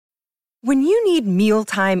When you need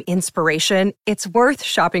mealtime inspiration, it's worth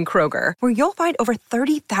shopping Kroger, where you'll find over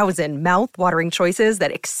 30,000 mouth-watering choices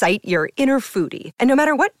that excite your inner foodie. And no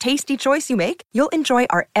matter what tasty choice you make, you'll enjoy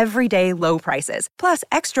our everyday low prices, plus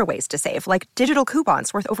extra ways to save, like digital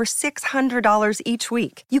coupons worth over $600 each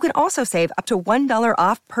week. You can also save up to $1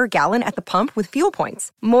 off per gallon at the pump with fuel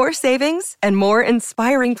points. More savings and more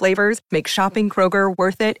inspiring flavors make shopping Kroger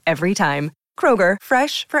worth it every time. Kroger,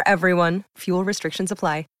 fresh for everyone. Fuel restrictions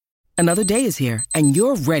apply. Another day is here, and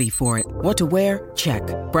you're ready for it. What to wear? Check.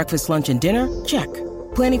 Breakfast, lunch, and dinner? Check.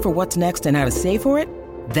 Planning for what's next and how to save for it?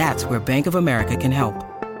 That's where Bank of America can help.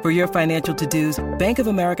 For your financial to-dos, Bank of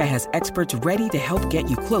America has experts ready to help get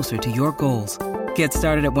you closer to your goals. Get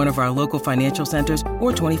started at one of our local financial centers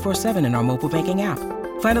or 24/7 in our mobile banking app.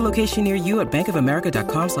 Find a location near you at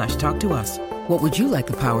bankofamerica.com/talktous. What would you like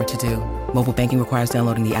the power to do? Mobile banking requires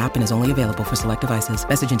downloading the app and is only available for select devices.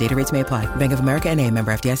 Message and data rates may apply. Bank of America N.A.,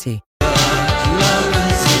 member FDIC.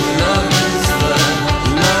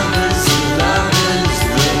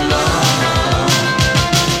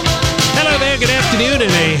 Hello there, good afternoon,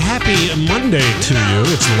 and a happy Monday to you.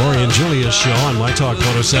 It's the Lori and Julia show on My Talk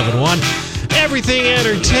 107.1. Everything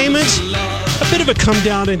entertainment. A bit of a come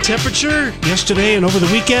down in temperature yesterday and over the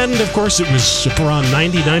weekend. Of course, it was around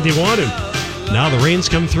 90, 91, and now the rain's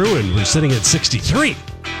come through, and we're sitting at 63.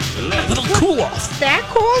 A little cool off. That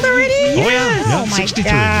cold already? Oh, yeah. Oh, my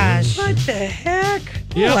 63. gosh. What the heck?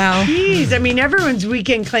 Yeah. Well, Jeez, I mean, everyone's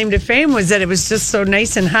weekend claim to fame was that it was just so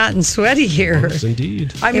nice and hot and sweaty here. Yes,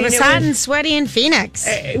 indeed. I mean, it was hot and sweaty in Phoenix.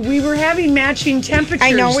 we were having matching temperatures.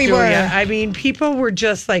 I know we Julia. were. I mean, people were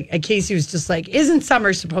just like, Casey was just like, isn't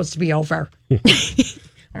summer supposed to be over?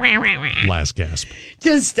 Last gasp.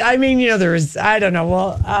 Just, I mean, there was, I don't know.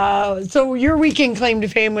 Well, so your weekend claim to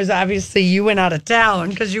fame was obviously you went out of town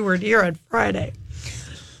because you were here on Friday.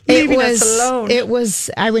 Leaving us alone.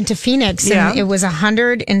 I went to Phoenix and it was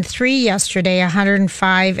 103 yesterday,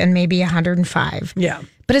 105 and maybe 105. Yeah.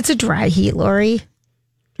 But it's a dry heat, Lori.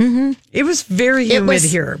 Mm-hmm. It was very humid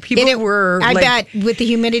here. People were. I bet with the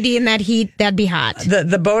humidity and that heat, that'd be hot.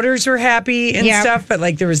 The boaters were happy and stuff, but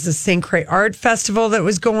there was the St. Croix Art Festival that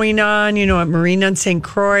was going on, at Marina and St.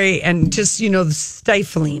 Croix, and just the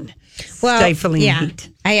stifling heat.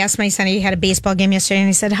 I asked my son, he had a baseball game yesterday, and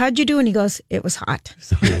he said, "How'd you do?" And he goes, "It was hot."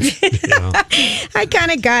 I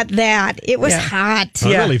kind of got that. It was hot.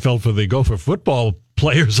 I really felt for the Gopher football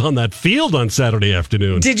players on that field on Saturday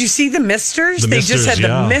afternoon. Did you see the Misters? They just had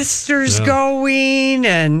the Misters going,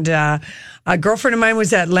 and a girlfriend of mine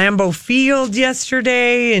was at Lambeau Field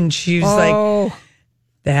yesterday, and she was like,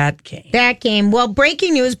 that game. Well,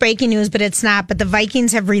 breaking news, but it's not. But the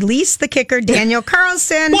Vikings have released the kicker, Daniel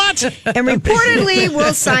Carlson. What? And reportedly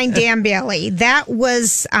will sign Dan Bailey. That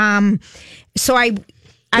was, so I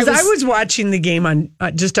was watching the game on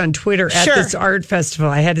just on Twitter at this art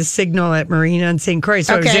festival. I had a signal at Marina and St. Croix,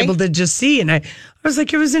 so I was able to just see. And I was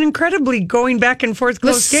like, it was an incredibly going back and forth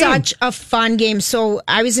close game. It was such a fun game. So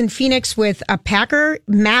I was in Phoenix with a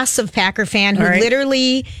massive Packer fan who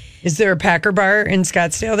literally... Is there a Packer bar in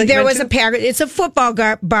Scottsdale? There was a Packer. It's a football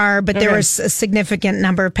bar, but there was a significant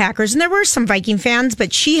number of Packers. And there were some Viking fans,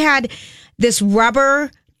 but she had this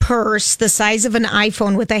rubber purse the size of an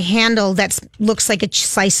iPhone with a handle that looks like a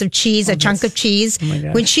slice of cheese, a chunk of cheese.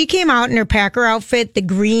 Oh, when she came out in her Packer outfit, the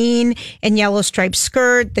green and yellow striped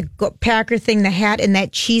skirt, the Packer thing, the hat, and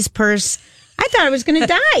that cheese purse, I thought I was going to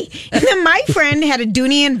die. And then my friend had a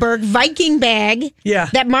Dooney and Burke Viking bag. Yeah.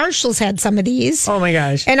 That Marshall's had some of these. Oh my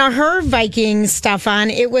gosh. And her Viking stuff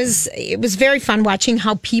on. It was very fun watching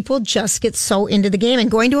how people just get so into the game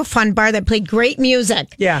and going to a fun bar that played great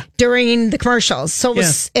music. Yeah. During the commercials. So it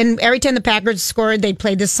was, and every time the Packers scored, they'd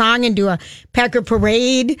play this song and do a Packer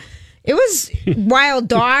parade. It was wild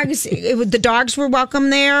dogs. The dogs were welcome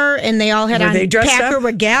there, and they all had on Packer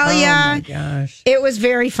regalia. Oh, my gosh. It was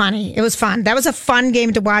very funny. It was fun. That was a fun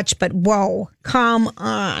game to watch, but whoa, come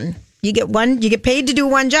on. You get paid to do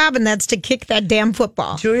one job, and that's to kick that damn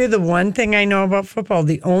football. Julia, the one thing I know about football,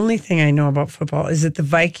 the only thing I know about football is that the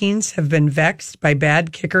Vikings have been vexed by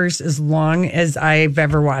bad kickers as long as I've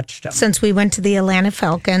ever watched them. Since we went to the Atlanta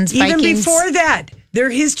Falcons, Even Vikings. before that. Their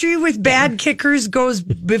history with bad kickers goes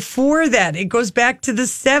before that. It goes back to the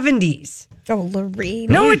 70s. Oh, Lorene.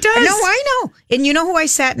 No, it does. No, I know. And you know who I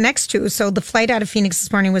sat next to? So the flight out of Phoenix this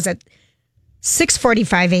morning was at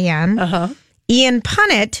 6:45 a.m. Uh-huh. Ian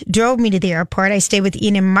Punnett drove me to the airport. I stayed with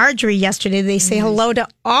Ian and Marjorie yesterday. They say hello to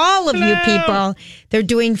all of you people. They're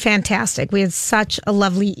doing fantastic. We had such a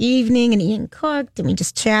lovely evening, and Ian cooked, and we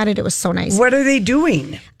just chatted. It was so nice. What are they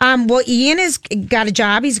doing? Well, Ian has got a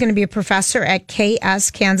job. He's going to be a professor at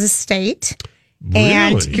KS, Kansas State.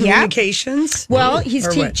 And communications. Well, he's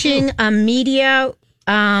teaching a media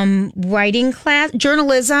writing class,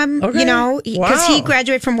 journalism. Because he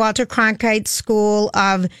graduated from Walter Cronkite School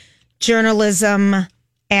of Journalism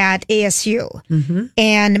at ASU,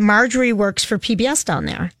 and Marjorie works for PBS down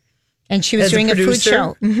there, and she was doing a food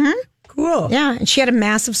show. Cool. Yeah, and she had a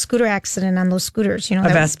massive scooter accident on those scooters. A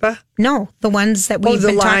Vespa? No, the ones that we've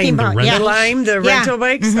been talking about. The Lime, the rental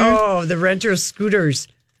bikes? Oh, the renter scooters.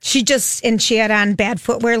 She had on bad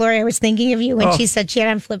footwear, Lori. I was thinking of you when she said she had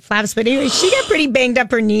on flip-flops. But anyway, she got pretty banged up.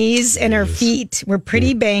 Her knees and her feet were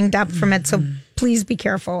pretty banged up from it. So please be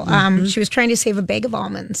careful. She was trying to save a bag of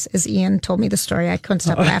almonds, as Ian told me the story. I couldn't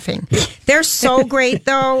stop laughing. They're so great,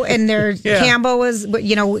 though. And Campbell was,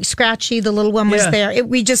 Scratchy, the little one was there. It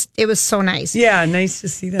was so nice. Yeah, nice to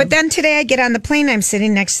see them. But then today I get on the plane. I'm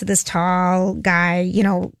sitting next to this tall guy,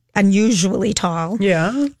 unusually tall.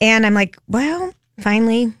 Yeah. And I'm like, well...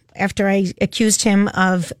 Finally, after I accused him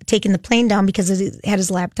of taking the plane down because he had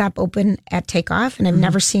his laptop open at takeoff, and I've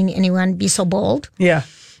never seen anyone be so bold. Yeah.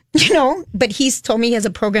 But he's told me he has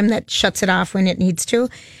a program that shuts it off when it needs to.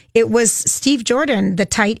 It was Steve Jordan, the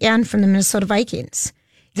tight end from the Minnesota Vikings.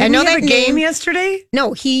 Didn't he have a game yesterday?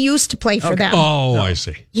 No, he used to play for them. Oh, I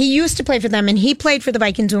see. He used to play for them, and he played for the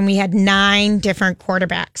Vikings when we had 9 different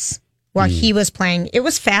quarterbacks while he was playing. It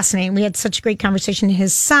was fascinating. We had such a great conversation.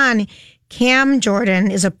 His son... Cam Jordan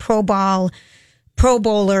is a Pro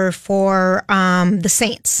Bowler for the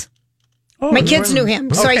Saints. Oh, my kids knew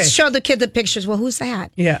him. So I showed the kid the pictures. Well, who's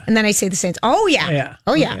that? Yeah. And then I say the Saints. Oh, yeah.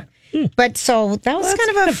 Oh, yeah. But so that was kind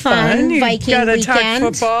of a fun Viking weekend. You got to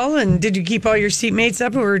talk football, and did you keep all your seatmates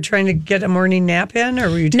up who were trying to get a morning nap in,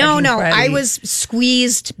 or were you No, I was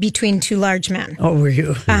squeezed between 2 large men. Oh, were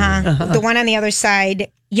you? The one on the other side...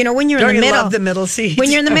 when you're in the middle, love the middle seat. When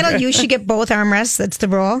you're in the middle, you should get both armrests. That's the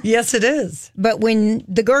rule. Yes, it is. But when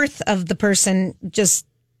the girth of the person just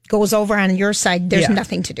goes over on your side, there's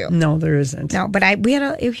nothing to do. No, there isn't. No, but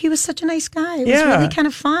he was such a nice guy. It was really kind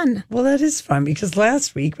of fun. Well, that is fun because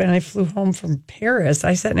last week when I flew home from Paris,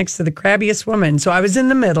 I sat next to the crabbiest woman. So I was in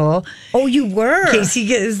the middle. Oh, you were? Casey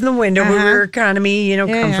is in the window. We were economy,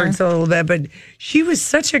 comforts a little bit. But she was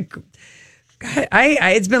such a...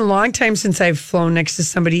 it's been a long time since I've flown next to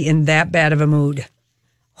somebody in that bad of a mood.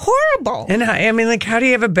 Horrible. And I mean, how do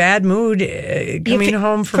you have a bad mood coming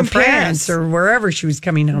home from France or wherever she was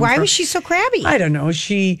coming home Why from? was she so crabby? I don't know.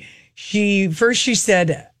 She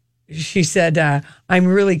said, I'm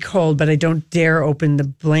really cold, but I don't dare open the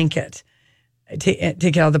blanket,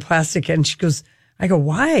 take out the plastic. And she goes, I go,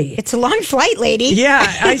 why? It's a long flight, lady. Yeah.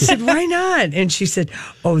 I said, why not? And she said,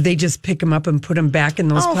 oh, they just pick them up and put them back in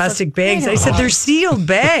those plastic bags. I said, they're sealed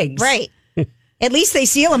bags. Right. At least they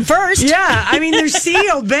seal them first. Yeah. I mean, they're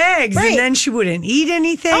sealed bags. Right. And then she wouldn't eat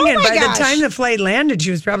anything. Oh, and by gosh. the time the flight landed, she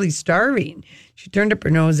was probably starving. She turned up her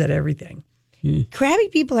nose at everything. Crabby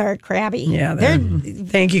people are crabby. Yeah.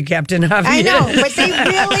 Thank you, Captain Javier. I know, but they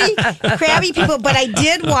really crabby people. But I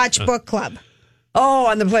did watch Book Club. Oh,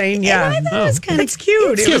 on the plane, yeah. And I thought it was kind of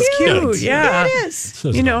cute. It was cute, yeah. It is.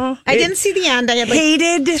 I didn't see the end. I had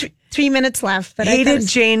hated 3 minutes left. But hated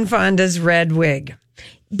Jane Fonda's red wig.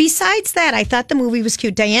 Besides that, I thought the movie was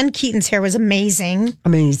cute. Diane Keaton's hair was amazing.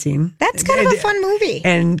 Amazing. That's kind of a fun movie.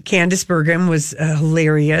 And Candice Bergen was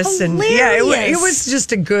hilarious. And yeah, it was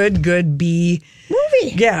just a good B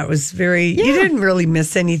movie. Yeah, it was very. Yeah. You didn't really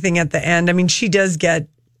miss anything at the end. I mean, she does get.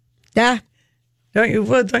 Yeah. Don't you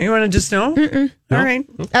want to just know? No. All right.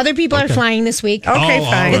 Other people are flying this week. Okay,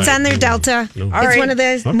 fine. Right. It's on their Delta. It's one of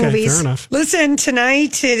the movies. Fair enough. Listen,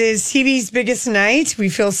 tonight it is TV's biggest night. We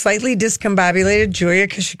feel slightly discombobulated, Julia,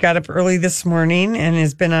 because she got up early this morning and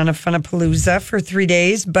has been on a Funapalooza for 3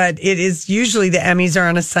 days. But it is usually the Emmys are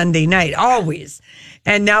on a Sunday night, always.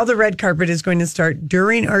 And now the red carpet is going to start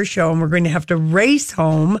during our show, and we're going to have to race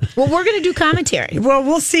home. Well, we're going to do commentary. Well,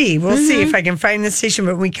 we'll see. We'll see if I can find the station.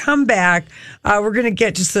 But when we come back, we're going to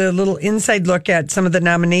get just a little inside look at some of the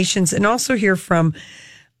nominations and also hear from,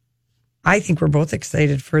 I think we're both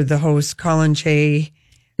excited for the host, Colin Che.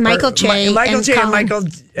 Michael Che.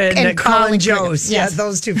 And Colin Jost. Yes. Yeah,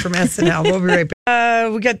 those two from SNL. We'll be right back.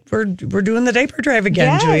 We're doing the diaper drive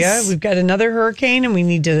again, Julia. We've got another hurricane, and we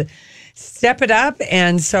need to step it up.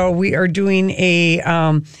 And so we are doing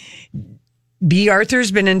a B.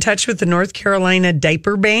 Arthur's been in touch with the North Carolina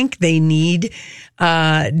Diaper Bank. They need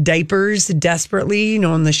diapers desperately,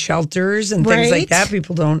 in the shelters and things like that.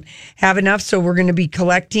 People don't have enough. So we're going to be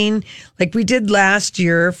collecting like we did last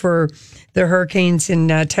year for the hurricanes in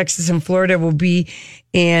Texas and Florida. We'll be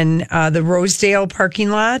in the Rosedale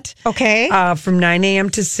parking lot. Okay. From 9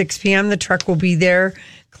 a.m. to 6 p.m. The truck will be there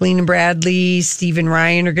Colleen and Bradley, Steve and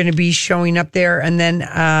Ryan are going to be showing up there. And then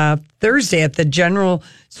Thursday at the General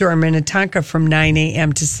Store in Minnetonka from 9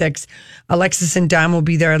 a.m. to 6. Alexis and Dom will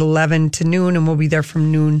be there at 11 to noon, and we'll be there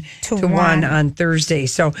from noon to 1 on Thursday.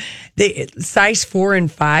 So size 4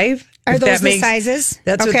 and 5. Are those the sizes?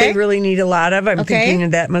 That's what they really need a lot of. I'm thinking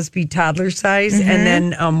that must be toddler size. Mm-hmm. And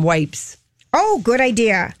then wipes. Oh, good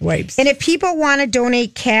idea. Wipes. And if people want to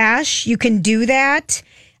donate cash, you can do that.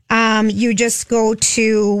 You just go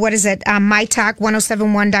to,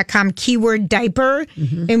 mytalk1071.com, keyword diaper,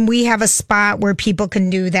 and we have a spot where people can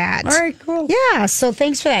do that. All right, cool. Yeah, so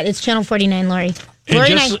thanks for that. It's Channel 49, Lori.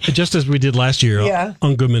 And just as we did last year,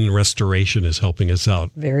 Ungerman Restoration is helping us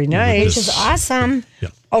out. Very nice. Which is awesome. Yeah.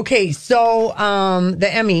 Okay, so the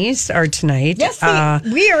Emmys are tonight. Yes,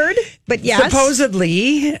 weird, but yes.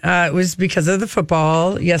 Supposedly, it was because of the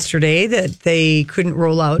football yesterday that they couldn't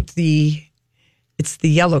roll out the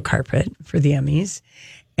yellow carpet for the Emmys.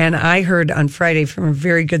 And I heard on Friday from a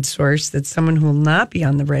very good source that someone who will not be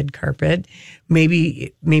on the red carpet,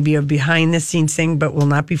 maybe a behind the scenes thing, but will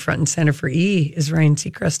not be front and center for E, is Ryan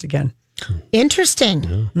Seacrest again. Interesting.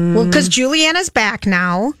 Yeah. Well, because Juliana's back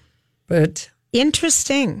now. But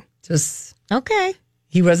interesting. Just okay.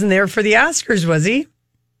 He wasn't there for the Oscars, was he?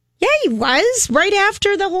 Yeah, he was. Right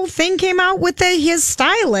after the whole thing came out with his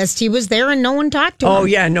stylist, he was there and no one talked to him. Oh,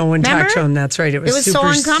 yeah, no one talked to him. That's right. It was super, so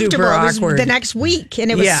uncomfortable. Super awkward. It was the next week,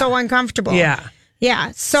 and it was so uncomfortable. Yeah.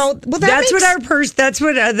 Yeah. So, that's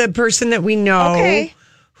what the person that we know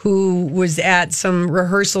who was at some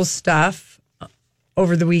rehearsal stuff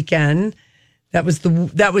over the weekend. That was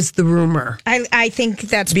the rumor. I think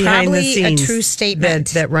that's behind probably the scenes a true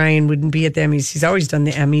statement. That Ryan wouldn't be at the Emmys. He's always done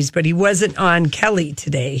the Emmys, but he wasn't on Kelly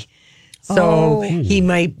today. So he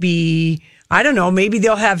might be, I don't know, maybe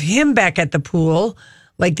they'll have him back at the pool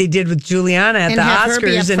like they did with Juliana at the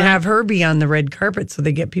Oscars and have her be on the red carpet so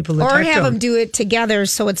they get people to talk to him. Or have them do it together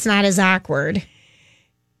so it's not as awkward.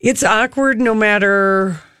 It's awkward no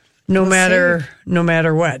matter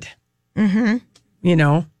what. Mm-hmm. You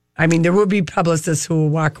know? I mean, there will be publicists who will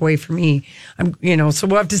walk away from me. So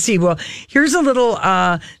we'll have to see. Well, here's a little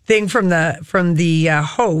thing from the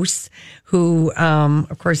hosts who,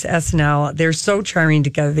 of course, SNL. They're so charming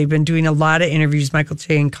together. They've been doing a lot of interviews. Michael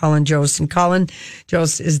Che and Colin Jost, and Colin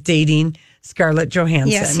Jost is dating Scarlett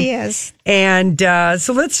Johansson. Yes, he is. And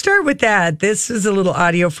so let's start with that. This is a little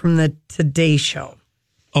audio from the Today Show.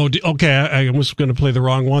 Oh, okay. I was going to play the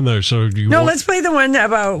wrong one there. So let's play the one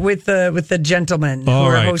about with the gentlemen who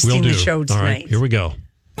are hosting the show tonight. All right, here we go.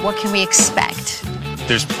 What can we expect?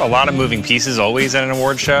 There's a lot of moving pieces always at an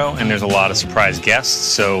award show, and there's a lot of surprise guests.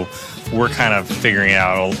 So we're kind of figuring it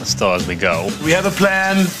out still as we go. We have a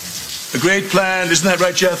plan, a great plan. Isn't that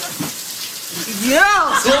right, Jeff?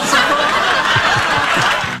 Yeah.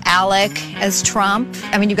 Alec as Trump.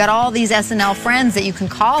 I mean, you got all these SNL friends that you can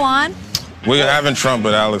call on. We're having Trump,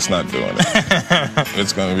 but Alex not doing it.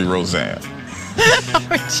 It's going to be Roseanne.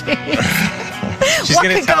 She's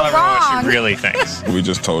going to tell everyone what she really thinks. We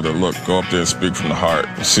just told her, look, go up there and speak from the heart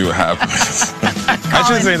and see what happens. I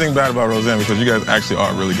shouldn't say anything bad about Roseanne because you guys actually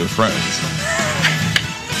are really good friends.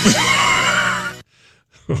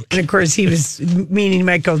 And of course, he was meaning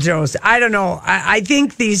Michael Jost. I don't know. I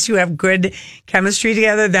think these two have good chemistry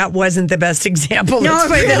together. That wasn't the best example. Let's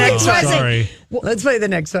play the next one. Sorry. Let's play the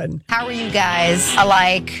next one. How are you guys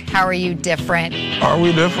alike? How are you different? Are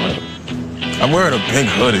we different? I'm wearing a pink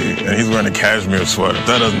hoodie, and he's wearing a cashmere sweater.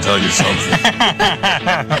 That doesn't tell you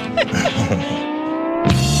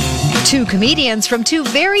something. Two comedians from two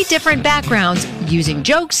very different backgrounds using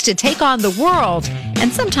jokes to take on the world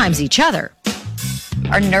and sometimes each other.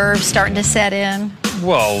 Are nerves starting to set in?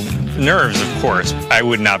 Well, nerves, of course. I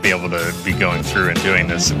would not be able to be going through and doing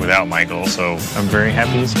this without Michael, so I'm very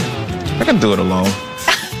happy he's here. I can do it alone.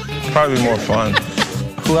 Probably be more fun.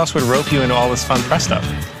 Who else would rope you into all this fun press stuff?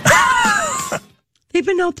 They've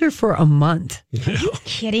been out there for a month. Are you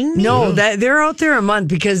kidding me? No, they're out there a month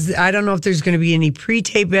because I don't know if there's going to be any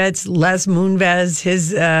pre-tape bets. Les Moonves,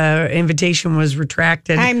 his invitation was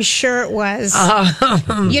retracted. I'm sure it was.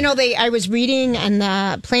 I was reading on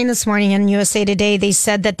the plane this morning in USA Today. They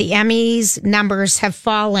said that the Emmys numbers have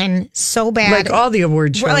fallen so bad. Like all the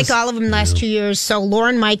award shows. Like all of them last 2 years. So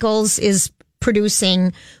Lorne Michaels is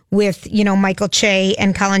producing with, Michael Che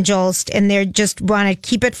and Colin Jost, and they just want to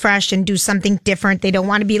keep it fresh and do something different. They don't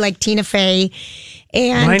want to be like Tina Fey.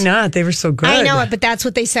 And why not? They were so good. I know it, but that's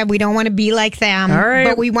what they said. We don't want to be like them. All right.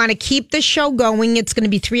 But we want to keep the show going. It's going to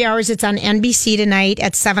be 3 hours. It's on NBC tonight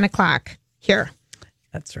at 7:00. Here.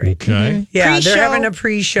 That's right. Okay. Mm-hmm. Yeah, Pre-show. they're having a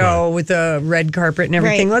pre-show with a red carpet and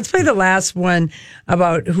everything. Right. Let's play the last one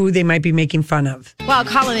about who they might be making fun of. While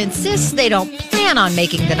Colin insists they don't plan on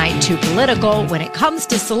making the night too political, when it comes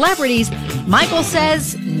to celebrities, Michael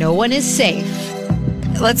says no one is safe.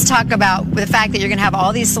 Let's talk about the fact that you're going to have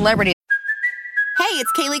all these celebrities. Hey,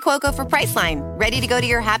 it's Kaylee Cuoco for Priceline. Ready to go to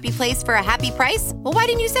your happy place for a happy price? Well, why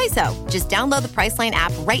didn't you say so? Just download the Priceline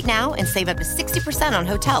app right now and save up to 60% on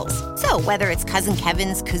hotels. So whether it's Cousin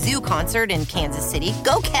Kevin's Kazoo Concert in Kansas City,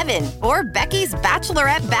 go Kevin, or Becky's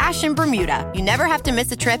Bachelorette Bash in Bermuda, you never have to miss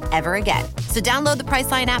a trip ever again. So download the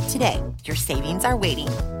Priceline app today. Your savings are waiting.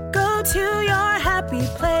 Go to your happy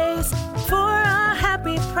place for a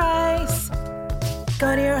happy price.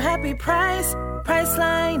 Go to your happy price,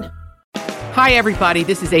 Priceline. Hi, everybody.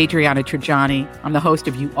 This is Adriana Trajani. I'm the host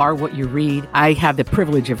of You Are What You Read. I have the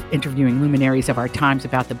privilege of interviewing luminaries of our times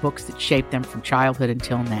about the books that shaped them from childhood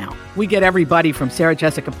until now. We get everybody from Sarah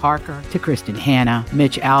Jessica Parker to Kristen Hanna,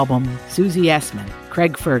 Mitch Albom, Susie Essman,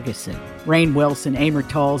 Craig Ferguson, Rainn Wilson, Amor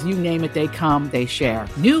Tolls, you name it, they come, they share.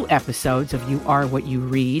 New episodes of You Are What You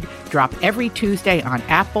Read drop every Tuesday on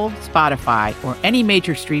Apple, Spotify, or any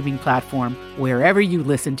major streaming platform wherever you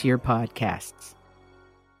listen to your podcasts.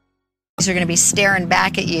 Are going to be staring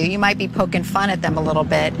back at you. You might be poking fun at them a little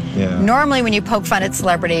bit. Yeah. Normally, when you poke fun at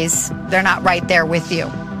celebrities, they're not right there with you.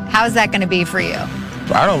 How is that going to be for you?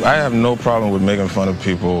 I have no problem with making fun of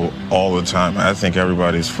people all the time. I think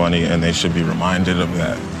everybody's funny and they should be reminded of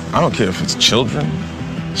that. I don't care if it's children,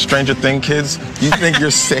 Stranger Things kids. You think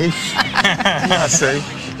you're safe? You're not safe.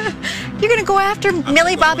 You're going to go after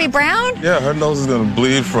Millie Bobby Brown? Yeah, her nose is going to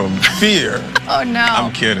bleed from fear. Oh, no.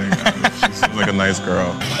 I'm kidding. She seems like a nice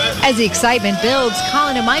girl. As the excitement builds,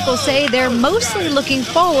 Colin and Michael say they're mostly looking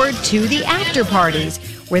forward to the after parties,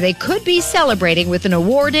 where they could be celebrating with an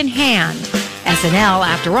award in hand. SNL,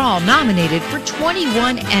 after all, nominated for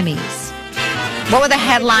 21 Emmys. What will the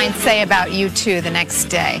headlines say about you two the next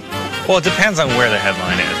day? Well, it depends on where the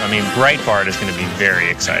headline is. I mean, Breitbart is going to be very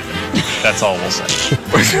excited. That's all we'll say.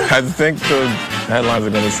 I think the headlines are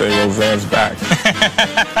going to say Roseanne's back.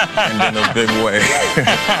 And in a big way.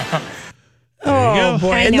 Oh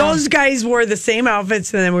boy! And those guys wore the same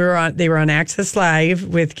outfits, and then they were on Access Live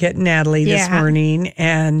with Kit and Natalie this morning,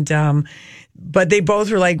 and but they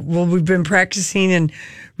both were like, "Well, we've been practicing and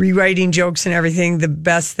rewriting jokes and everything. The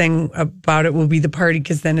best thing about it will be the party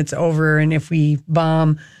because then it's over, and if we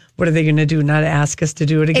bomb, what are they going to do? Not ask us to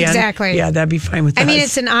do it again? Exactly. Yeah, that'd be fine with us. I mean,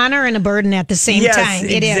 it's an honor and a burden at the same time.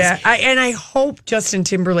 It is. And I hope Justin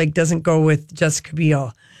Timberlake doesn't go with Jessica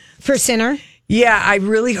Biel for Sinner. Yeah, I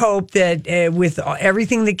really hope that with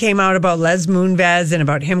everything that came out about Les Moonves and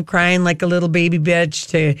about him crying like a little baby bitch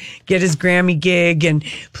to get his Grammy gig and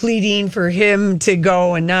pleading for him to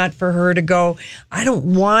go and not for her to go, I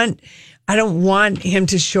don't want him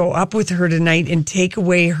to show up with her tonight and take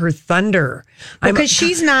away her thunder. Because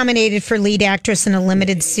she's nominated for lead actress in a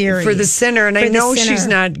limited series. For The Sinner, and I know she's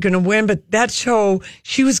not going to win, but that show,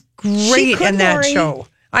 she was great in that show.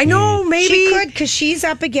 I know, maybe. She could, because she's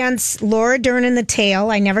up against Laura Dern in The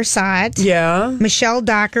Tale. I never saw it. Yeah. Michelle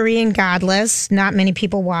Dockery in Godless. Not many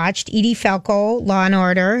people watched. Edie Falco, Law and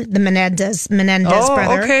Order. The Menendez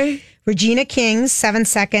brother. Okay. Regina King, 7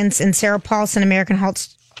 Seconds. And Sarah Paulson, American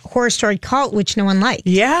Horror Story Cult, which no one liked.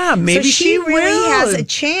 Yeah, maybe so she really will. has a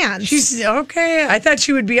chance. She's okay. I thought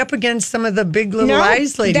she would be up against some of the Big Little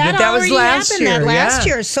Lies lady, but that was last year. Last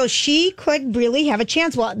year. So she could really have a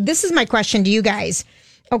chance. Well, this is my question to you guys.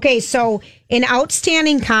 Okay, so in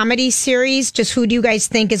Outstanding Comedy Series, just who do you guys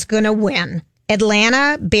think is going to win?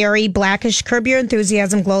 Atlanta, Barry, Blackish, Curb Your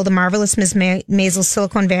Enthusiasm, Glow, The Marvelous Miss Maisel,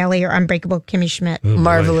 Silicon Valley, or Unbreakable Kimmy Schmidt? Oh,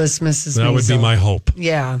 Marvelous Mrs. Maisel. That would be my hope.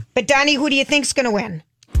 Yeah. But Donnie, who do you think's going to win?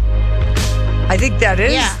 I think that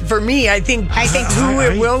is for me. I think who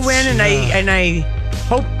it will win, and I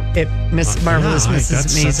hope it Marvelous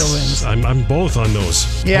Mrs. Maisel wins. I'm both on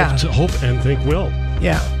those. Yeah, hope and think will.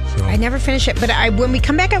 Yeah. So. I never finish it, but when we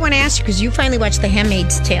come back, I want to ask you because you finally watched The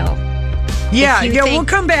Handmaid's Tale. Yeah, we'll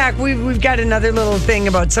come back. We've got another little thing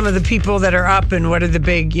about some of the people that are up and what are the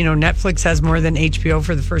big, Netflix has more than HBO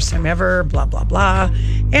for the first time ever, blah, blah, blah.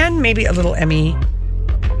 And maybe a little Emmy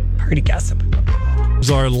party gossip.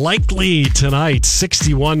 Are likely tonight,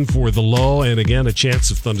 61 for the low, and again a chance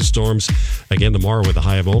of thunderstorms again tomorrow with a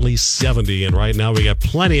high of only 70. And right now we got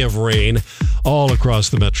plenty of rain all across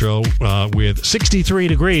the metro with 63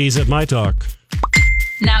 degrees at My Talk.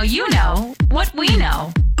 Now you know what we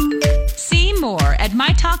know. See more at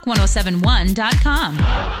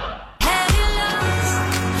mytalk1071.com.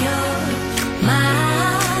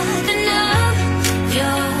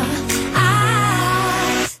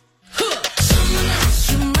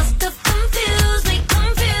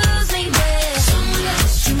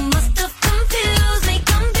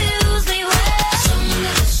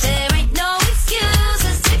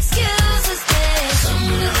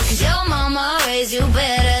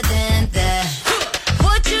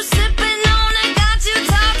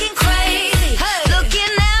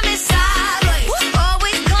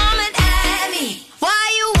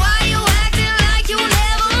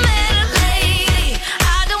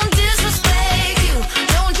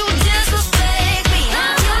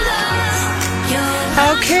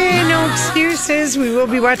 Okay, no excuses. We will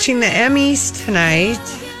be watching the Emmys tonight.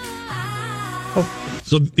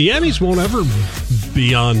 So the Emmys won't ever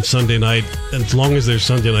be on Sunday night as long as there's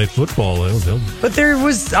Sunday night football. But there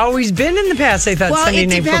was always been in the past, I thought, Sunday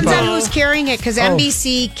night football. Well, it depends on who's carrying it, because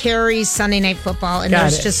NBC carries Sunday night football, and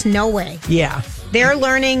there's just no way. Yeah. They're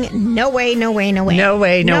learning, no way. No way.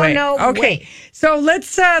 Okay, so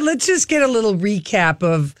let's just get a little recap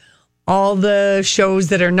of all the shows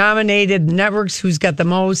that are nominated, networks, who's got the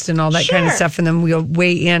most, and all that kind of stuff, and then we'll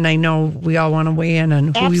weigh in. I know we all want to weigh in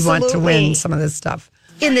on who we want to win some of this stuff.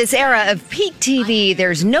 In this era of peak TV,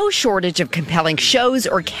 there's no shortage of compelling shows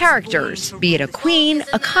or characters, be it a queen,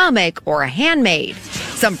 a comic, or a handmaid.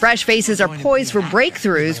 Some fresh faces are poised for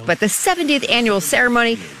breakthroughs, but the 70th annual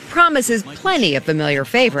ceremony promises plenty of familiar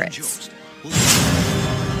favorites.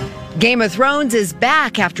 Game of Thrones is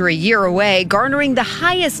back after a year away, garnering the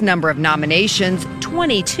highest number of nominations,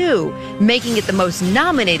 22, making it the most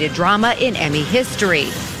nominated drama in Emmy history.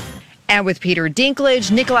 And with Peter Dinklage,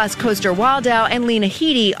 Nicholas Coster-Waldau, and Lena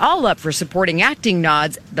Headey all up for supporting acting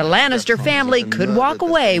nods, the Lannister family could walk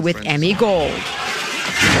away with Emmy Gold.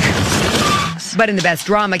 But in the Best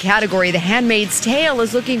Drama category, The Handmaid's Tale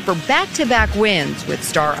is looking for back-to-back wins, with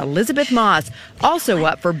star Elizabeth Moss also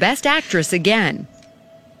up for Best Actress again.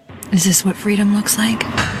 Is this what freedom looks like?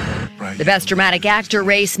 The Best Dramatic Actor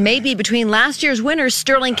race may be between last year's winners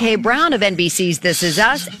Sterling K. Brown of NBC's This Is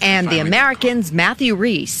Us and The Americans' Matthew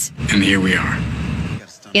Rhys. And here we are.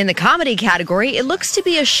 In the comedy category, it looks to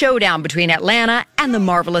be a showdown between Atlanta and The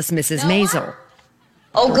Marvelous Mrs. Maisel.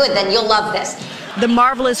 Oh, good, then you'll love this. The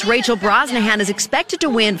marvelous Rachel Brosnahan is expected to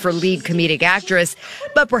win for lead comedic actress,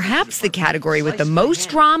 but perhaps the category with the most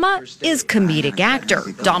drama is comedic actor.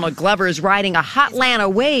 Donald Glover is riding a hot Atlanta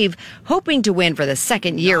wave, hoping to win for the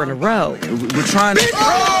second year in a row. We're trying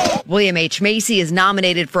to... William H. Macy is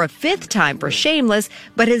nominated for a fifth time for Shameless,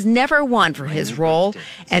 but has never won for his role.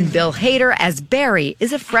 And Bill Hader as Barry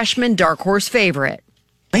is a freshman dark horse favorite.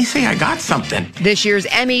 They say I got something. This year's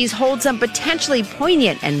Emmys hold some potentially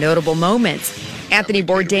poignant and notable moments. Anthony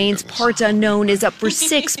Bourdain's Parts Unknown is up for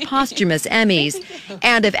 6 posthumous Emmys.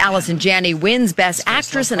 And if Allison Janney wins Best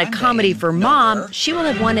Actress in a Comedy for Mom, she will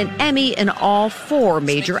have won an Emmy in all 4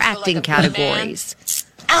 major acting categories.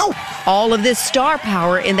 Ow! All of this star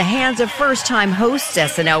power in the hands of first-time hosts,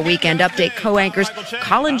 SNL Weekend Update co-anchors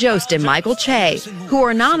Colin Jost and Michael Che, who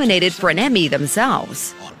are nominated for an Emmy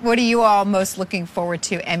themselves. What are you all most looking forward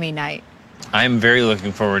to Emmy night? I'm very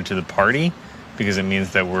looking forward to the party because it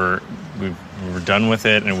means that we're done with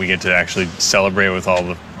it and we get to actually celebrate with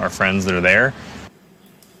all our friends that are there.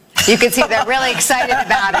 You can see they're really excited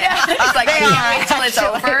about it. It's like, wait till it's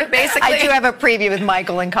over, basically. I do have a preview with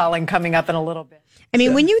Michael and Colin coming up in a little bit. I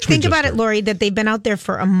mean, when you think about it, Lori, that they've been out there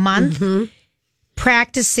for a month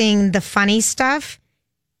practicing the funny stuff,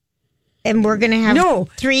 and we're going to have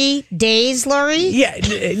 3 days, Lori? Yeah.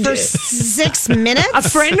 For 6 minutes? A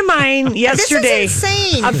friend of mine yesterday. This is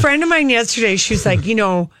insane. A friend of mine yesterday, she was like,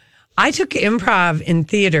 I took improv in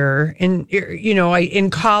theater in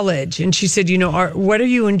college. And she said, what are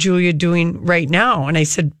you and Julia doing right now? And I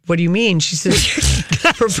said, what do you mean? She said,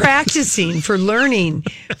 for practicing, for learning,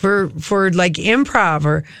 for like improv.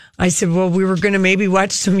 Or I said, well, we were going to maybe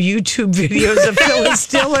watch some YouTube videos of Phyllis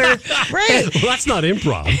Diller. Right. Well, that's not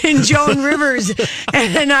improv. And Joan Rivers.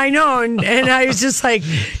 And I know. And I was just like,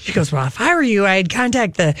 she goes, well, if I were you, I'd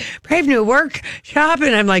contact the Brave New Workshop.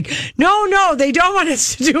 And I'm like, no, they don't want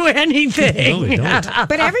us to do anything. No, they don't.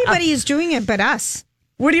 But everybody is doing it but us.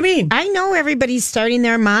 What do you mean? I know everybody's starting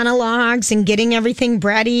their monologues and getting everything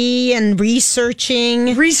ready and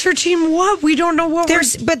researching. Researching what? We don't know what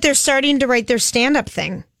But they're starting to write their stand-up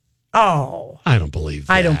thing. Oh. I don't believe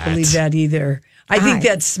that. I don't believe that either. I think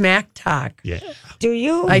that's smack talk. Yeah. Do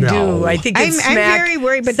you? I do. I think it's I'm very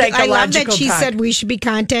worried, but I love that she said we should be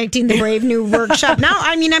contacting the Brave New Workshop. No,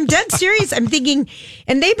 I mean, I'm dead serious. I'm thinking,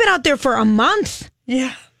 and they've been out there for a month.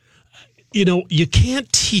 Yeah. You can't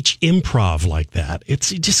teach improv like that. You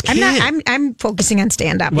just can't. I'm focusing on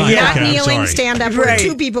stand-up. Well, not kneeling stand-up where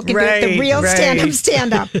 2 people can do it. The real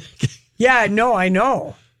stand-up. Yeah, no, I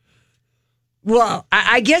know. Well,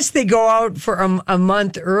 I guess they go out for a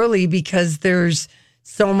month early because there's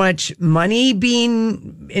so much money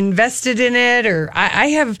being invested in it, or I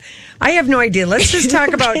have no idea. Let's just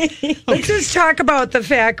talk about the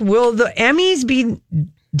fact: will the Emmys be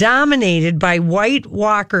dominated by White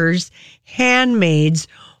Walkers, handmaids,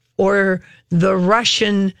 or the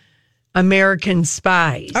Russian American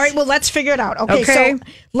Spies? All right, well, let's figure it out. Okay, so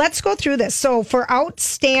let's go through this. So for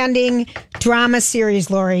outstanding drama series,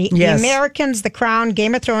 Lori, The Americans, The Crown,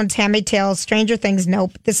 Game of Thrones, Handmaid's Tale, Stranger Things,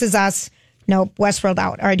 nope. This Is Us, nope. Westworld,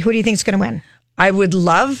 out. All right, who do you think is going to win? I would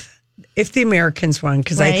love if the Americans won,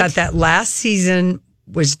 because I thought that last season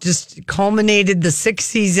was just culminated the 6th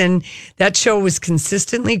season. That show was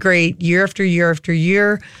consistently great year after year after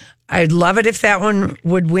year. I'd love it if that one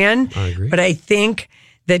would win. I agree. But I think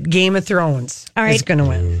that Game of Thrones is going to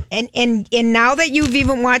win. And now that you've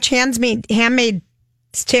even watched Handmaid's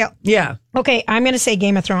Tale. Yeah. Okay, I'm going to say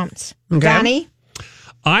Game of Thrones. Okay. Donnie?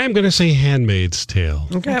 I am going to say Handmaid's Tale.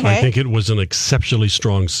 Okay. I think it was an exceptionally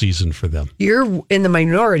strong season for them. You're in the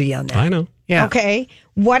minority on that. I know. Yeah. Okay.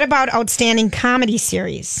 What about outstanding comedy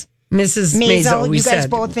series? Mrs. Maisel, we you guys said.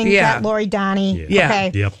 both think that Lori Donnie. Yeah.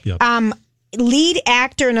 Okay. Yep. Lead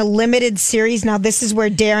actor in a limited series. Now, this is where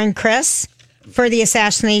Darren Criss for the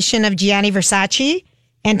assassination of Gianni Versace,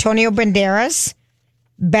 Antonio Banderas,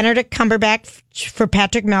 Benedict Cumberbatch for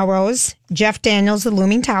Patrick Melrose, Jeff Daniels, The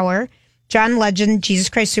Looming Tower, John Legend, Jesus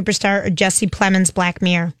Christ Superstar, or Jesse Plemons, Black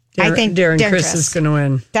Mirror. I think Darren Criss is going to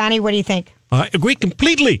win. Donnie, what do you think? I agree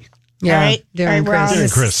completely. Yeah, all right. Darren We're all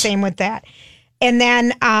Criss. the same with that. And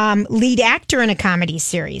then lead actor in a comedy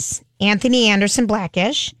series, Anthony Anderson,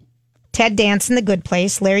 Blackish, Ted Danson, The Good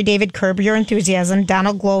Place, Larry David, Curb Your Enthusiasm,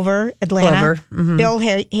 Donald Glover, Atlanta, Bill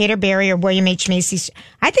Hader, Barry, or William H. Macy.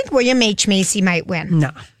 I think William H. Macy might win.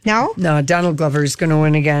 No, Donald Glover is going to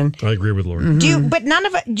win again. I agree with Lori. But none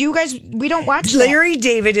of it. Do you guys? We don't watch. Larry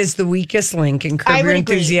David is the weakest link in Curb Your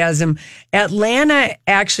Enthusiasm. Atlanta,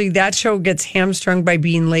 actually, that show gets hamstrung by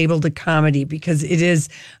being labeled a comedy because it is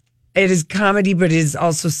comedy, but it is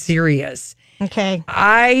also serious. Okay.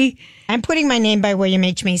 I'm putting my name by William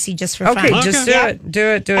H. Macy just for fun. Okay, just do it. Do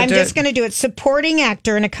it. I'm just going to do it. Supporting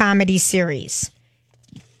actor in a comedy series.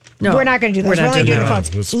 No, we're not going to do this. We're only doing the Let's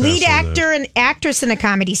phones. pass Lead on actor and actress in a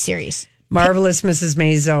comedy series. Marvelous Mrs.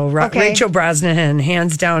 Maisel, Rachel Brosnahan,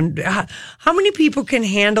 hands down. How many people can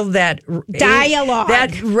handle that dialogue?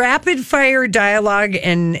 That rapid fire dialogue,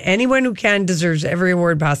 and anyone who can deserves every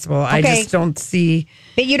award possible. Okay. I just don't see.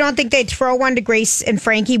 But you don't think they'd throw one to Grace and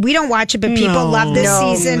Frankie? We don't watch it, but people love this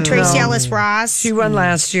season. Tracy Ellis Ross. She won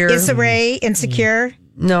last year. Issa Rae, Insecure.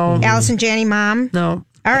 No. Allison Janney, Mom. No.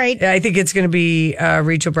 All right. I think it's going to be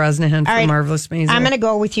Rachel Brosnahan for Marvelous Maisel. I'm going to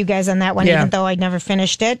go with you guys on that one, even though I never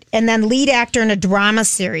finished it. And then lead actor in a drama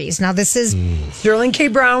series. Now, this is... Sterling K.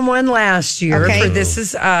 Brown won last year for This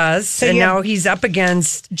Is Us. So and now he's up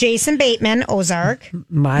against... Jason Bateman, Ozark.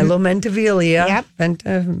 Milo Ventimiglia. Yep.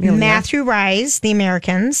 Matthew Rhys, The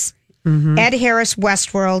Americans. Ed Harris,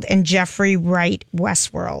 Westworld. And Jeffrey Wright,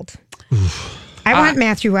 Westworld. I want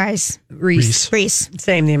Matthew Rhys. Reese.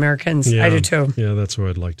 Same, The Americans. Yeah. I do too. Yeah, that's where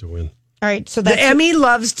I'd like to win. All right, so the Emmy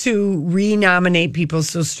loves to re-nominate people.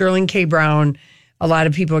 So Sterling K. Brown, a lot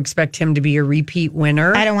of people expect him to be a repeat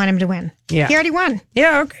winner. I don't want him to win. Yeah. He already won.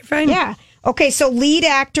 Yeah, okay, fine. Yeah. Okay, so lead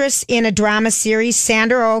actress in a drama series,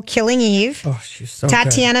 Sandra Oh, Killing Eve. Oh, she's so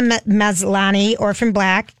Tatiana Maslany, Orphan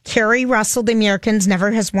Black. Carrie Russell, The Americans,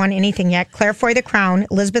 never has won anything yet. Claire Foy, The Crown.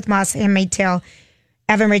 Elizabeth Moss, Handmaid's Tale.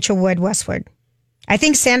 Evan Rachel Wood, Westward. I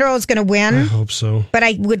think Sandra Oh is going to win. I hope so. But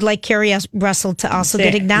I would like Carrie Russell to also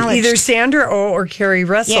get acknowledged. Either Sandra Oh or Carrie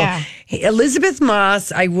Russell. Yeah. Hey, Elizabeth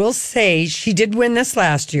Moss, I will say, she did win this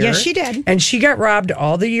last year. Yes, she did. And she got robbed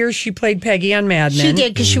all the years she played Peggy on Mad Men. She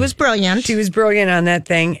did, because she was brilliant. She was brilliant on that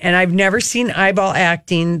thing. And I've never seen eyeball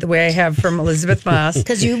acting the way I have from Elizabeth Moss.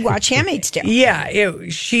 Because you watch Handmaid's Tale. Yeah,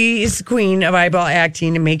 she is the queen of eyeball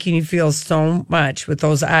acting and making you feel so much with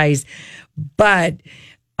those eyes. But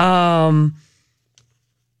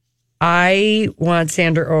I want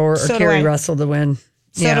Sandra Oh or Carrie Russell to win.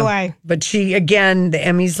 So do I. But she, again, the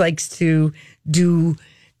Emmys likes to do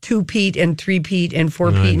 2-peat and 3-peat and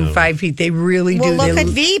 4-peat and 5-peat. They really do. Well, look at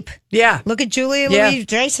Veep. Yeah. Look at Julia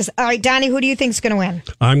Louis-Dreyfus. All right, Donnie, who do you think is going to win?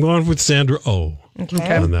 I'm going with Sandra Oh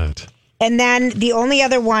okay. on that. And then the only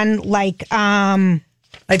other one, like... I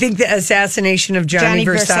think the assassination of Gianni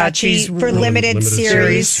Versace's for limited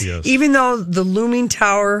series. Yes. Even though The Looming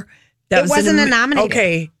Tower... It wasn't a nominated.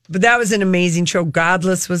 Okay, but that was an amazing show.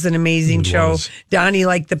 Godless was an amazing show. Donnie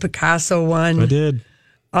liked the Picasso one. I did.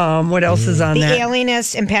 What else is on that? The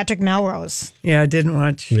Alienist and Patrick Melrose. Yeah, I didn't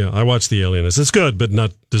watch. Yeah, I watched The Alienist. It's good, but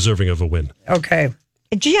not deserving of a win. Okay.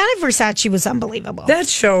 Gianni Versace was unbelievable. That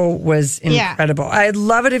show was incredible. Yeah. I'd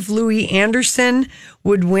love it if Louis Anderson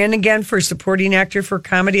would win again for supporting actor for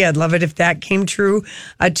comedy. I'd love it if that came true.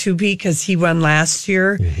 Tubi, because he won last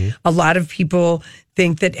year. Mm-hmm. A lot of people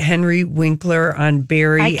think that Henry Winkler on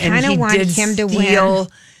Barry, I kind of want him to win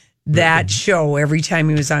that show every time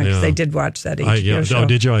he was on, because I did watch that HBO show. Oh,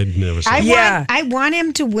 did you? I never saw it. I want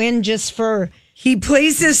him to win just for... He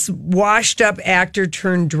plays this washed-up actor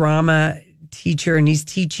turned drama teacher, and he's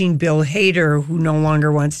teaching Bill Hader, who no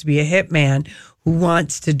longer wants to be a hitman, who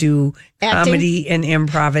wants to do comedy and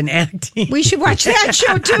improv and acting. We should watch that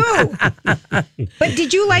show too. But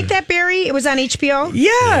did you like that, Barry? It was on HBO?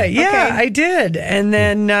 Yeah, Okay. I did. And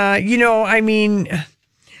then, I mean,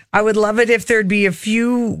 I would love it if there'd be a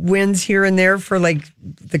few wins here and there for like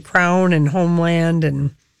The Crown and Homeland.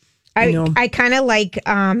 And, I kind of like,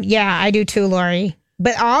 I do too, Lori.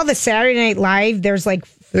 But all the Saturday Night Live, there's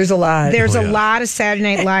a lot. There's a lot of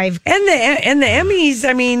Saturday Night Live. And the Emmys,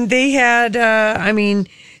 I mean, they had, the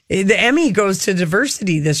Emmy goes to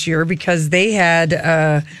diversity this year because they had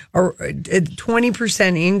a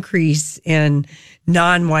 20% increase in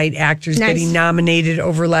non-white actors getting nominated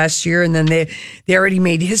over last year. And then they already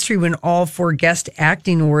made history when all 4 guest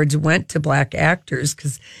acting awards went to black actors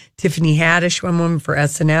because Tiffany Haddish won one for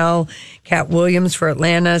SNL, Cat Williams for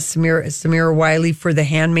Atlanta, Samira Wiley for The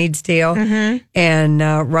Handmaid's Tale, and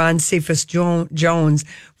Ron Cephas Jones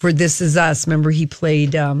for This Is Us. Remember, he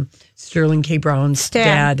played Sterling K. Brown's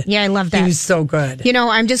dad. Yeah, I love that. He was so good.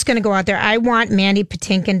 I'm just going to go out there. I want Mandy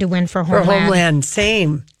Patinkin to win for Homeland. For Homeland,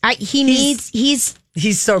 same.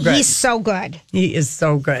 He's so good. He's so good. He is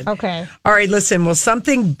so good. Okay. All right, listen. Well,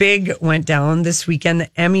 something big went down this weekend. The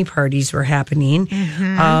Emmy parties were happening.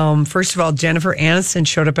 First of all, Jennifer Aniston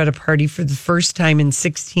showed up at a party for the first time in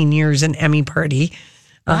 16 years, an Emmy party.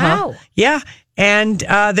 Wow. Yeah. And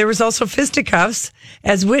there was also fisticuffs,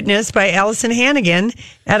 as witnessed by Allison Hannigan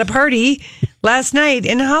at a party last night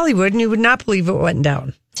in Hollywood, and you would not believe what went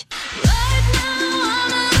down.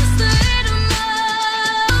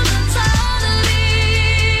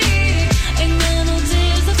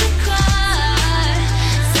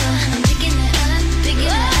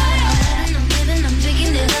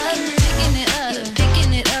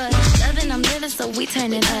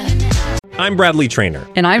 I'm Bradley Trainer.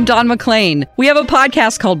 And I'm Don McClain. We have a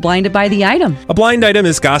podcast called Blinded by the Item. A blind item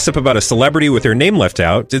is gossip about a celebrity with their name left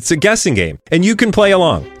out. It's a guessing game, and you can play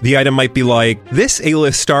along. The item might be like, this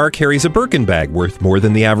A-list star carries a Birkin bag worth more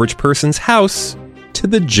than the average person's house to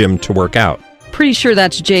the gym to work out. Pretty sure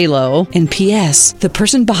that's J-Lo. And P.S. the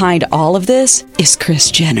person behind all of this is Kris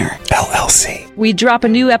Jenner, LLC. We drop a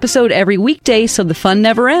new episode every weekday so the fun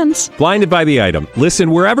never ends. Blinded by the Item.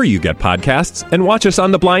 Listen wherever you get podcasts and watch us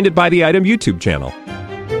on the Blinded by the Item YouTube channel.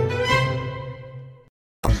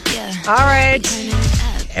 All right.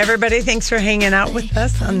 Everybody, thanks for hanging out with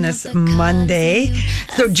us on this Monday.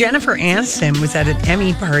 So Jennifer Aniston was at an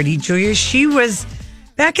Emmy party. Julia, she was...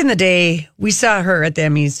 Back in the day, we saw her at the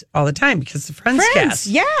Emmys all the time because the Friends cast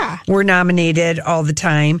were nominated all the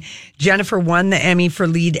time. Jennifer won the Emmy for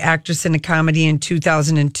lead actress in a comedy in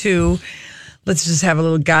 2002. Let's just have a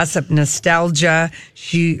little gossip nostalgia.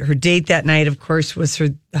 Her date that night, of course, was her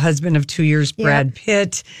husband of 2 years, Brad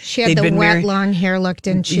Pitt. She had the wet, long hair look,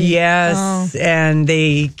 didn't she? Yes, and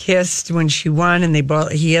they kissed when she won, and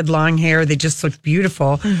he had long hair. They just looked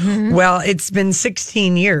beautiful. Well, it's been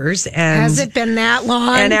 16 years. And has it been that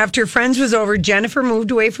long? And after Friends was over, Jennifer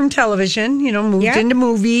moved away from television, moved into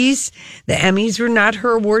movies. The Emmys were not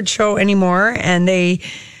her award show anymore,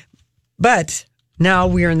 but now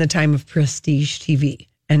we're in the time of prestige TV,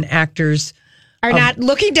 and actors are not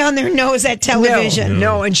looking down their nose at television.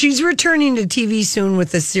 No, and she's returning to TV soon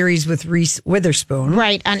with a series with Reese Witherspoon.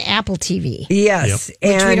 Right, on Apple TV. Yes.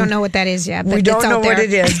 Yep. Which we don't know what that is yet. But we don't know what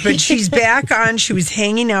it is, but she's back on. She was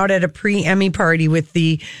hanging out at a pre-Emmy party with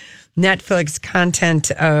the Netflix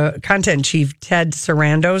content chief, Ted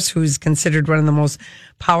Sarandos, who's considered one of the most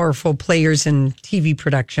powerful players in TV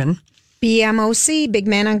production. BMOC, Big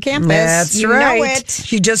Man on Campus. That's right. Know it.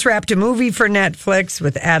 She just wrapped a movie for Netflix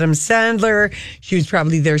with Adam Sandler. She was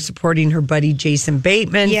probably there supporting her buddy Jason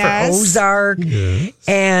Bateman for Ozark. Yes.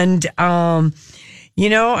 And,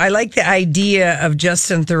 I like the idea of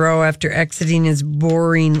Justin Theroux after exiting his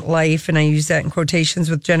boring life, and I use that in quotations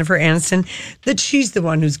with Jennifer Aniston, that she's the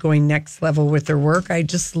one who's going next level with her work. I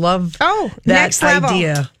just love that next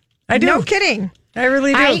idea. Level. I do. No kidding. I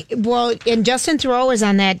really do. And Justin Theroux is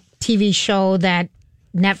on that TV show, that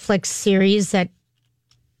Netflix series that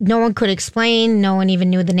no one could explain. No one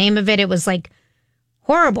even knew the name of it. It was like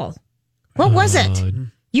horrible. What was it?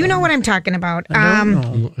 You know what I'm talking about. I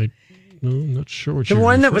don't know. I'm not sure what the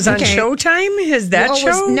one that was on Showtime? Is that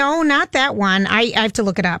show? No, not that one. I have to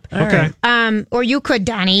look it up. Okay. Or you could,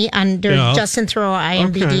 Donnie, under Justin Theroux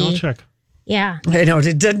IMDb. Okay, I'll check. Yeah. I know.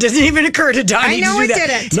 It didn't even occur to Donnie. I know to do it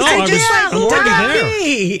that. didn't. No,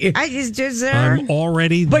 I'm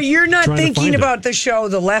already But you're not thinking about the show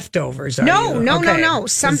The Leftovers, are you? No.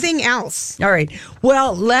 Something else. All right.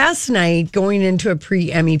 Well, last night, going into a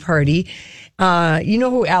pre-Emmy party, you know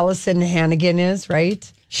who Allison Hannigan is,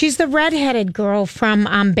 right? She's the redheaded girl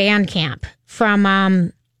from Band Camp.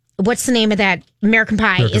 From what's the name of that? American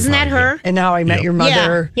Pie. Isn't that her? And How I Met Your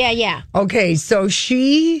Mother. Yeah. Okay, so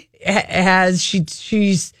she's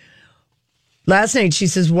last night, she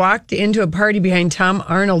says, walked into a party behind Tom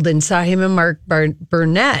Arnold and saw him and Mark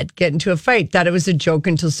Burnett get into a fight. Thought it was a joke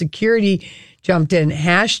until security jumped in.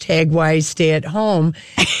 #why stay at home.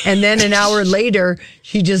 And then an hour later,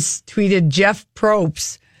 she just tweeted Jeff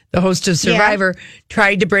Probst, the host of Survivor,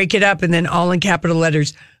 tried to break it up, and then all in capital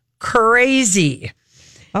letters, crazy.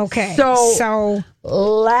 Okay. So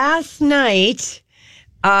last night,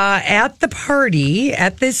 at the party,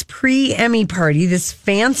 at this pre-Emmy party, this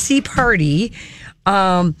fancy party,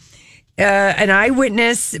 an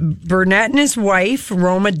eyewitness, Burnett and his wife,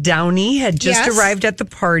 Roma Downey, had just arrived at the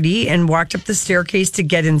party and walked up the staircase to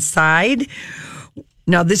get inside.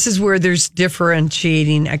 Now, this is where there's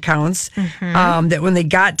differentiating accounts. That when they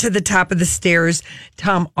got to the top of the stairs,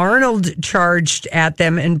 Tom Arnold charged at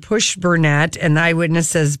them and pushed Burnett. And the eyewitness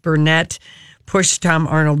says Burnett pushed Tom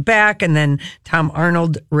Arnold back, and then Tom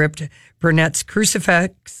Arnold ripped Burnett's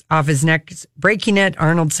crucifix off his neck, breaking it.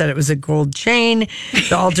 Arnold said it was a gold chain.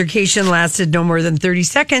 The altercation lasted no more than 30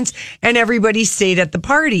 seconds, and everybody stayed at the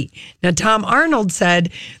party. Now, Tom Arnold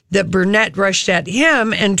said that Burnett rushed at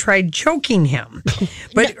him and tried choking him.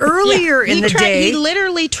 But earlier in the day... He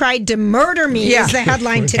literally tried to murder me, is the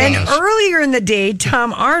headline today. And earlier in the day,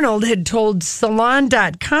 Tom Arnold had told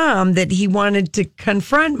Salon.com that he wanted to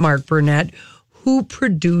confront Mark Burnett, who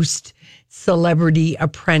produced Celebrity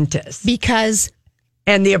Apprentice.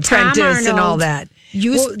 And The Apprentice and all that.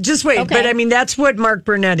 Just wait. Okay. But I mean, that's what Mark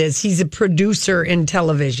Burnett is. He's a producer in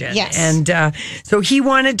television. Yes. And so he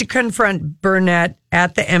wanted to confront Burnett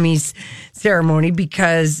at the Emmys ceremony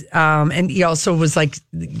because, and he also was like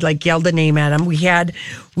yelled a name at him.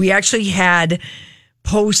 We actually had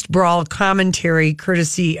post-brawl commentary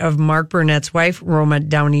courtesy of Mark Burnett's wife, Roma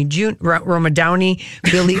Downey, Billy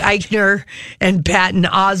Eichner, and Patton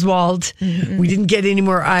Oswalt. We didn't get any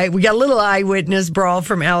more we got a little eyewitness brawl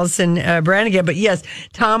from Allison Brannigan, but yes,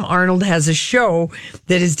 Tom Arnold has a show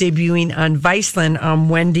that is debuting on Viceland on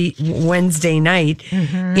Wednesday night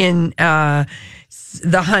in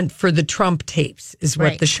The Hunt for the Trump Tapes is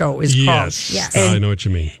what the show is called. Yes, I know what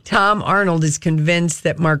you mean. Tom Arnold is convinced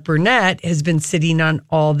that Mark Burnett has been sitting on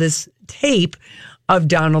all this tape of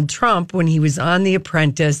Donald Trump when he was on The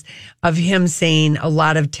Apprentice, of him saying a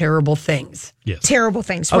lot of terrible things. Yes. Terrible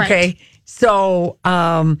things, right. Okay, so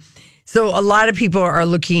a lot of people are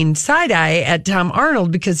looking side-eye at Tom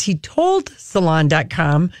Arnold because he told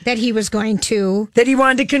Salon.com that he was going to... that he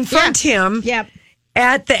wanted to confront him. Yep.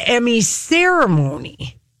 At the Emmy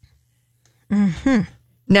ceremony.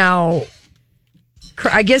 Now,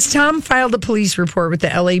 I guess Tom filed a police report with the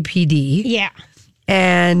LAPD. Yeah.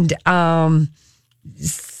 And I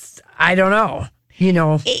don't know. You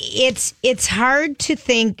know, it's hard to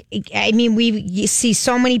think. I mean, you see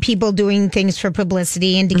so many people doing things for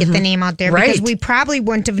publicity and to get the name out there, because we probably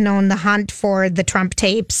wouldn't have known the Hunt for the Trump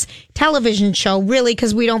Tapes television show, really,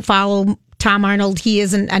 because we don't follow Tom Arnold. He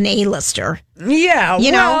isn't an A-lister. Yeah,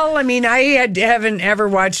 well, I mean, I haven't ever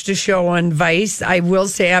watched a show on Vice. I will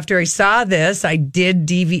say, after I saw this, I did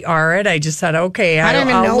DVR it. I just thought, okay, I don't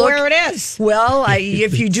even know where it is. Well,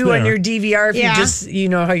 if you do on your DVR, if you just, you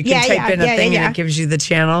know how you can type in a thing and it gives you the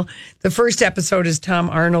channel. The first episode is Tom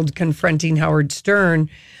Arnold confronting Howard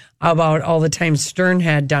Stern about all the time Stern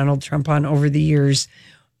had Donald Trump on over the years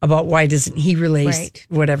about why doesn't he release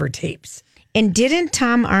whatever tapes. And didn't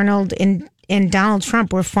Tom Arnold and Donald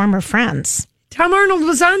Trump were former friends? Tom Arnold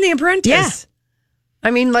was on The Apprentice. Yeah.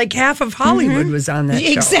 I mean, like half of Hollywood was on that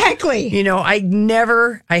show. Exactly. You know, I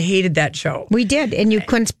hated that show. We did, and you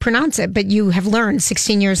couldn't pronounce it, but you have learned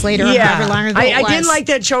 16 years later, however long ago it was. I didn't like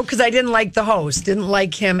that show because I didn't like the host. Didn't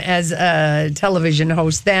like him as a television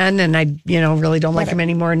host then, and I, really don't like him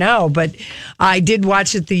anymore now. But I did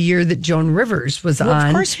watch it the year that Joan Rivers was on.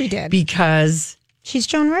 Of course we did. Because... she's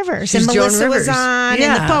Joan Rivers. And Melissa was on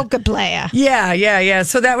in the Polka Playa. Yeah.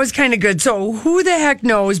 So that was kind of good. So who the heck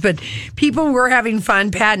knows? But people were having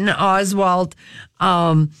fun. Patton Oswalt.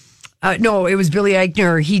 No, it was Billy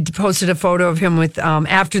Eichner. He posted a photo of him with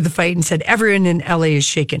after the fight and said, "Everyone in LA is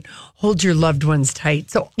shaken. Hold your loved ones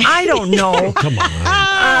tight." So I don't know. Come on.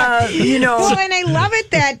 Well, and I love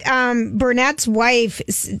it that Burnett's wife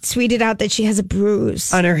tweeted out that she has a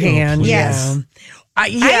bruise on her hand. Yes. I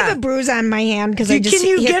have a bruise on my hand because can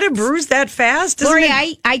you get a bruise that fast? Lori,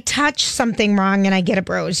 I touch something wrong and I get a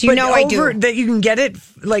bruise. I do. That you can get it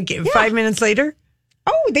 5 minutes later?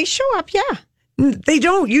 Oh, they show up, yeah. They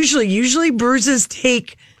don't usually. Usually bruises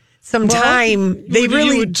take some time.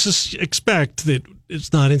 You would expect that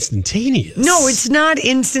it's not instantaneous. No, it's not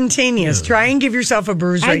instantaneous. Yeah. Try and give yourself a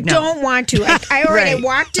bruise right now. I don't want to. I already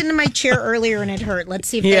walked into my chair earlier and it hurt. Let's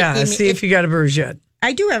see if if you got a bruise yet.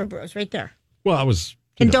 I do have a bruise right there. Well, I was...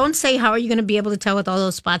 And don't say, how are you going to be able to tell with all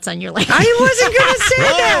those spots on your leg? I wasn't going to say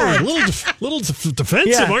that. A little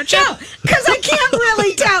defensive, aren't you? No, because I can't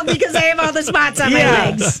really tell because I have all the spots on my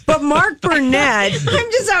legs. But Mark Burnett...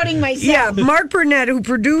 I'm just outing myself. Yeah, Mark Burnett, who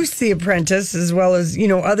produced The Apprentice, as well as,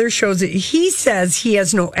 other shows, he says he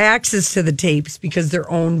has no access to the tapes because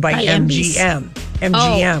they're owned by MGM.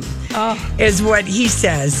 MGM is what he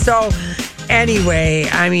says. So... Anyway,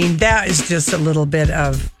 I mean, that is just a little bit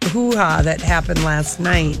of hoo-ha that happened last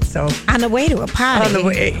night. So on the way to a party. On the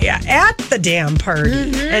way, at the damn party.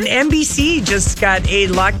 Mm-hmm. And NBC just got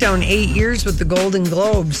locked down 8 years with the Golden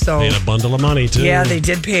Globe. So paid a bundle of money, too. Yeah, they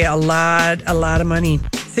did pay a lot of money.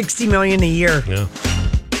 $60 million a year. Yeah.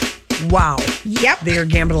 Wow. Yep. They are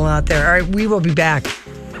gambling out there. All right, we will be back.